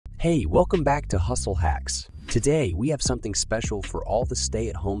Hey, welcome back to Hustle Hacks. Today, we have something special for all the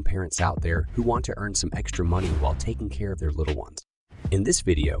stay-at-home parents out there who want to earn some extra money while taking care of their little ones. In this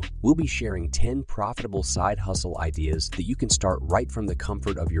video, we'll be sharing 10 profitable side hustle ideas that you can start right from the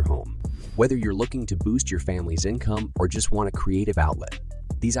comfort of your home. Whether you're looking to boost your family's income or just want a creative outlet,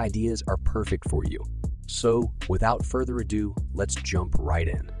 these ideas are perfect for you. So, without further ado, let's jump right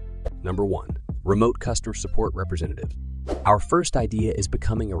in. Number 1. Remote Customer Support Representative. Our first idea is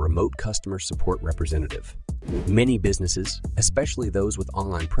becoming a remote customer support representative. Many businesses, especially those with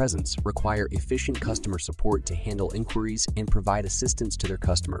online presence, require efficient customer support to handle inquiries and provide assistance to their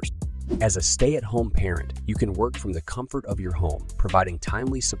customers. As a stay-at-home parent, you can work from the comfort of your home, providing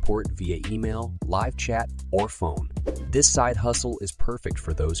timely support via email, live chat, or phone. This side hustle is perfect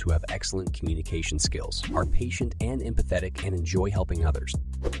for those who have excellent communication skills, are patient and empathetic, and enjoy helping others.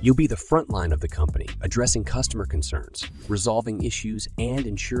 You'll be the front line of the company, addressing customer concerns, resolving issues, and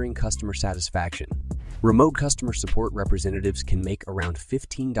ensuring customer satisfaction. Remote customer support representatives can make around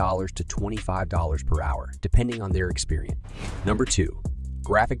 $15 to $25 per hour, depending on their experience. Number 2.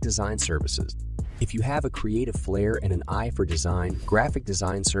 Graphic design services. If you have a creative flair and an eye for design, graphic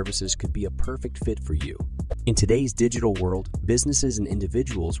design services could be a perfect fit for you. In today's digital world, businesses and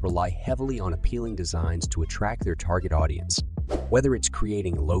individuals rely heavily on appealing designs to attract their target audience. Whether it's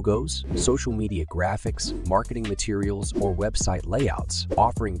creating logos, social media graphics, marketing materials, or website layouts,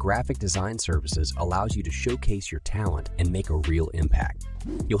 offering graphic design services allows you to showcase your talent and make a real impact.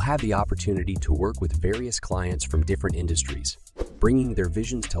 You'll have the opportunity to work with various clients from different industries, bringing their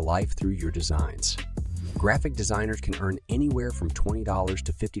visions to life through your designs. Graphic designers can earn anywhere from $20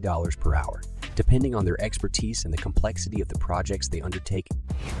 to $50 per hour, depending on their expertise and the complexity of the projects they undertake.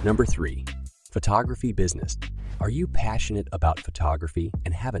 Number 3. Photography business. Are you passionate about photography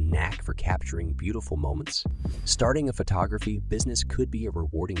and have a knack for capturing beautiful moments? Starting a photography business could be a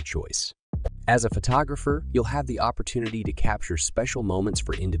rewarding choice. As a photographer, you'll have the opportunity to capture special moments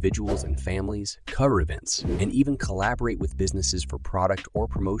for individuals and families, cover events, and even collaborate with businesses for product or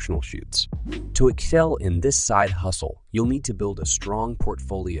promotional shoots. To excel in this side hustle, you'll need to build a strong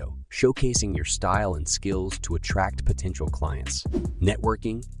portfolio, showcasing your style and skills to attract potential clients.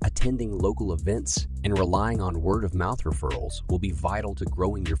 Networking, attending local events, and relying on word-of-mouth referrals will be vital to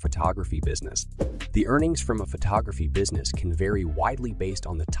growing your photography business. The earnings from a photography business can vary widely based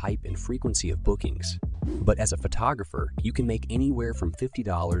on the type and frequency of bookings. But as a photographer, you can make anywhere from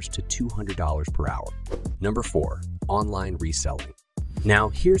 $50 to $200 per hour. Number 4. Online reselling. Now,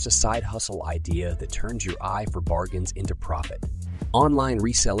 here's a side hustle idea that turns your eye for bargains into profit. Online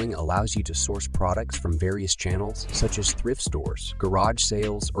reselling allows you to source products from various channels, such as thrift stores, garage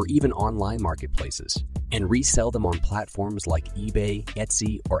sales, or even online marketplaces, and resell them on platforms like eBay,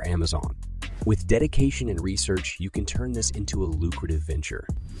 Etsy, or Amazon. With dedication and research, you can turn this into a lucrative venture.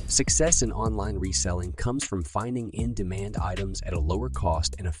 Success in online reselling comes from finding in-demand items at a lower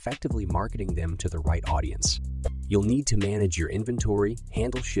cost and effectively marketing them to the right audience. You'll need to manage your inventory,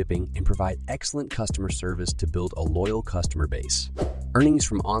 handle shipping, and provide excellent customer service to build a loyal customer base. Earnings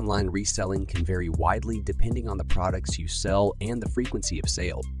from online reselling can vary widely depending on the products you sell and the frequency of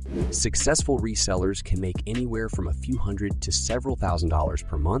sale. Successful resellers can make anywhere from a few hundred to several $1,000s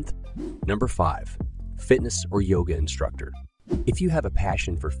per month. Number 5. Fitness or yoga instructor. If you have a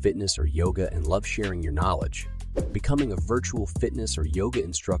passion for fitness or yoga and love sharing your knowledge, becoming a virtual fitness or yoga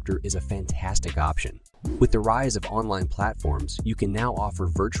instructor is a fantastic option. With the rise of online platforms, you can now offer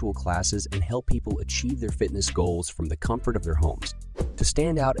virtual classes and help people achieve their fitness goals from the comfort of their homes. To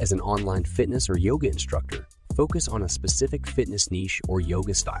stand out as an online fitness or yoga instructor, focus on a specific fitness niche or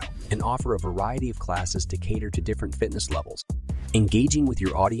yoga style and offer a variety of classes to cater to different fitness levels. Engaging with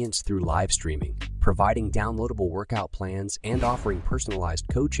your audience through live streaming, providing downloadable workout plans, and offering personalized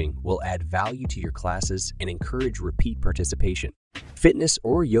coaching will add value to your classes and encourage repeat participation. Fitness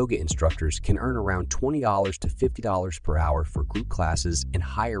or yoga instructors can earn around $20 to $50 per hour for group classes and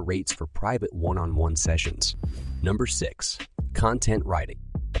higher rates for private one-on-one sessions. Number 6. Content writing.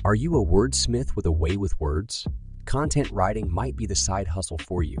 Are you a wordsmith with a way with words? Content writing might be the side hustle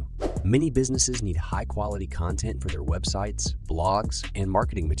for you. Many businesses need high-quality content for their websites, blogs, and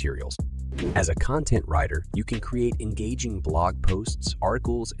marketing materials. As a content writer, you can create engaging blog posts,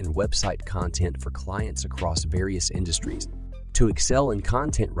 articles, and website content for clients across various industries. To excel in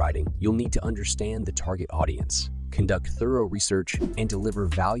content writing, you'll need to understand the target audience, conduct thorough research, and deliver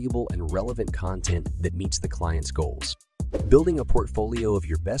valuable and relevant content that meets the client's goals. Building a portfolio of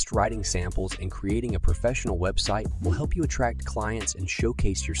your best writing samples and creating a professional website will help you attract clients and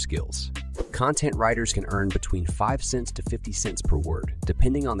showcase your skills. Content writers can earn between 5 cents to 50 cents per word,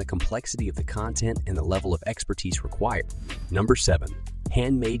 depending on the complexity of the content and the level of expertise required. Number 7.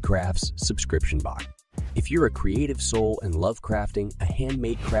 Handmade Crafts Subscription Box. If you're a creative soul and love crafting, a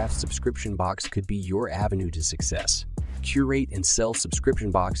Handmade Crafts subscription box could be your avenue to success. Curate and sell subscription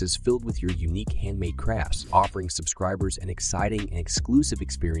boxes filled with your unique handmade crafts, offering subscribers an exciting and exclusive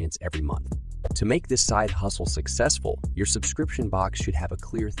experience every month. To make this side hustle successful, your subscription box should have a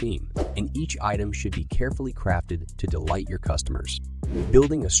clear theme, and each item should be carefully crafted to delight your customers.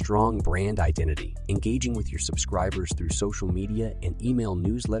 Building a strong brand identity, engaging with your subscribers through social media and email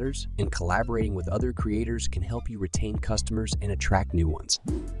newsletters, and collaborating with other creators can help you retain customers and attract new ones.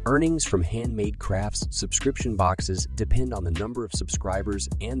 Earnings from Handmade Crafts subscription boxes depend on the number of subscribers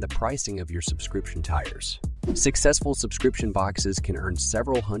and the pricing of your subscription tiers. Successful subscription boxes can earn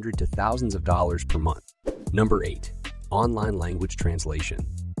several hundred to thousands of dollars per month. Number 8. Online language translation.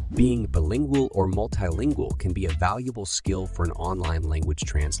 Being bilingual or multilingual can be a valuable skill for an online language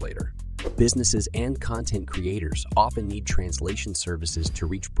translator. Businesses and content creators often need translation services to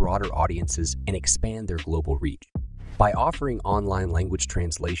reach broader audiences and expand their global reach. By offering online language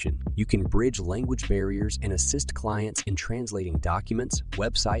translation, you can bridge language barriers and assist clients in translating documents,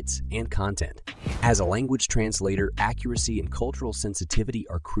 websites, and content. As a language translator, accuracy and cultural sensitivity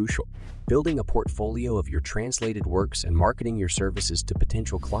are crucial. Building a portfolio of your translated works and marketing your services to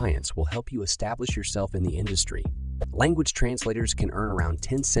potential clients will help you establish yourself in the industry. Language translators can earn around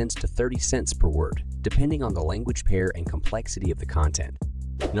 10 cents to 30 cents per word, depending on the language pair and complexity of the content.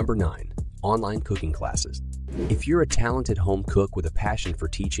 Number 9. Online cooking classes. If you're a talented home cook with a passion for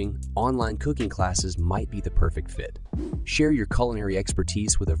teaching, online cooking classes might be the perfect fit. Share your culinary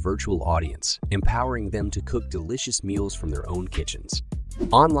expertise with a virtual audience, empowering them to cook delicious meals from their own kitchens.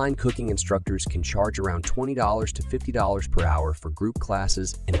 Online cooking instructors can charge around $20 to $50 per hour for group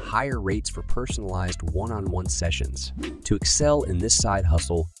classes and higher rates for personalized one-on-one sessions. To excel in this side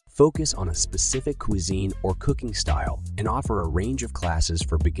hustle, focus on a specific cuisine or cooking style and offer a range of classes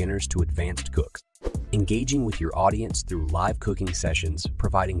for beginners to advanced cooks. Engaging with your audience through live cooking sessions,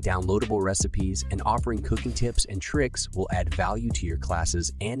 providing downloadable recipes, and offering cooking tips and tricks will add value to your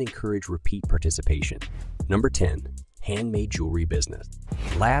classes and encourage repeat participation. Number 10. Handmade jewelry business.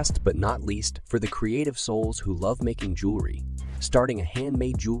 Last but not least, for the creative souls who love making jewelry, starting a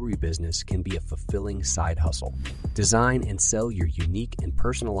handmade jewelry business can be a fulfilling side hustle. Design and sell your unique and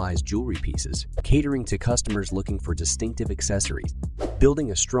personalized jewelry pieces, catering to customers looking for distinctive accessories.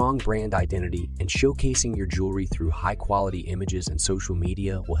 Building a strong brand identity and showcasing your jewelry through high-quality images and social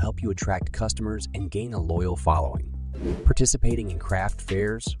media will help you attract customers and gain a loyal following. Participating in craft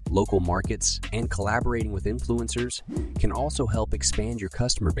fairs, local markets, and collaborating with influencers can also help expand your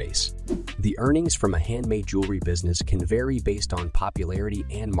customer base. The earnings from a handmade jewelry business can vary based on popularity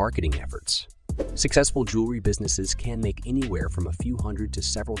and marketing efforts. Successful jewelry businesses can make anywhere from a few hundred to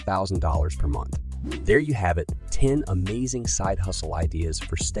several $1,000s per month. There you have it, 10 amazing side hustle ideas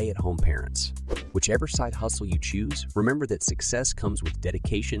for stay-at-home parents. Whichever side hustle you choose, remember that success comes with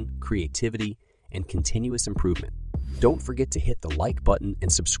dedication, creativity, and continuous improvement. Don't forget to hit the like button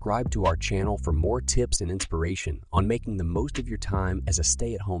and subscribe to our channel for more tips and inspiration on making the most of your time as a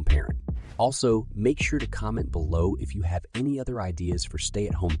stay-at-home parent. Also, make sure to comment below if you have any other ideas for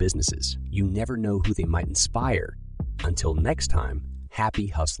stay-at-home businesses. You never know who they might inspire. Until next time, happy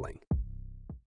hustling.